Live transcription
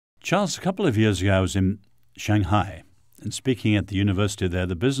Charles, a couple of years ago I was in Shanghai and speaking at the university there,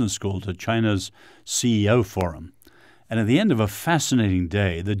 the business school, to China's CEO forum. And at the end of a fascinating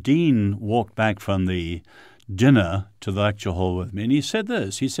day, the dean walked back from the dinner to the lecture hall with me, and he said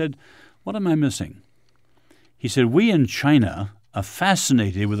this. He said, "What am I missing?" He said, "We in China are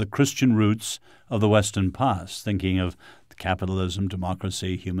fascinated with the Christian roots of the Western past," thinking of capitalism,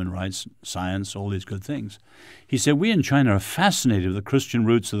 democracy, human rights, science, all these good things. He said, "We in China are fascinated with the Christian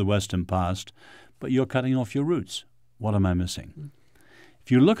roots of the Western past, but you're cutting off your roots. What am I missing?" If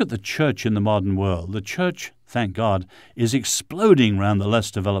you look at the church in the modern world, the church, thank God, is exploding around the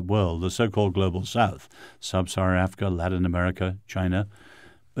less developed world, the so-called global south, sub-Saharan Africa, Latin America, China,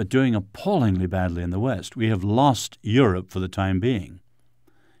 but doing appallingly badly in the West. We have lost Europe for the time being.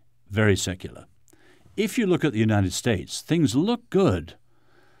 Very secular. If you look at the United States, things look good,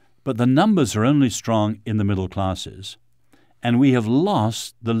 but the numbers are only strong in the middle classes, and we have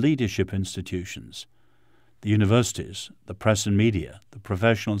lost the leadership institutions, the universities, the press and media, the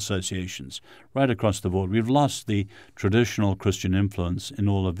professional associations, right across the board. We've lost the traditional Christian influence in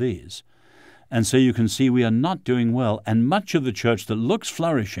all of these. And so you can see we are not doing well, and much of the church that looks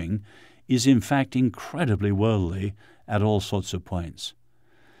flourishing is in fact incredibly worldly at all sorts of points.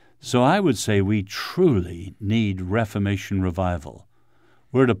 So I would say we truly need Reformation revival.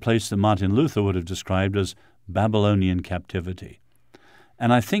 We're at a place that Martin Luther would have described as Babylonian captivity.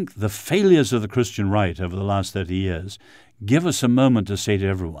 And I think the failures of the Christian right over the last 30 years give us a moment to say to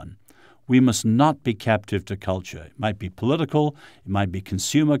everyone, we must not be captive to culture. It might be political, it might be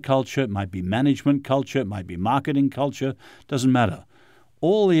consumer culture, it might be management culture, it might be marketing culture, doesn't matter.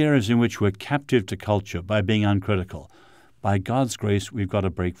 All the areas in which we're captive to culture by being uncritical, by God's grace, we've got to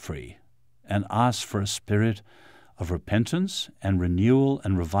break free and ask for a spirit of repentance and renewal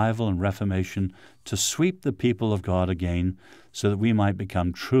and revival and reformation to sweep the people of God again so that we might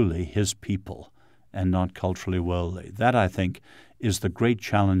become truly His people and not culturally worldly. That, I think, is the great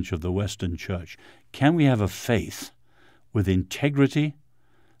challenge of the Western church. Can we have a faith with integrity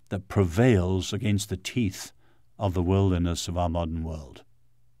that prevails against the teeth of the worldliness of our modern world?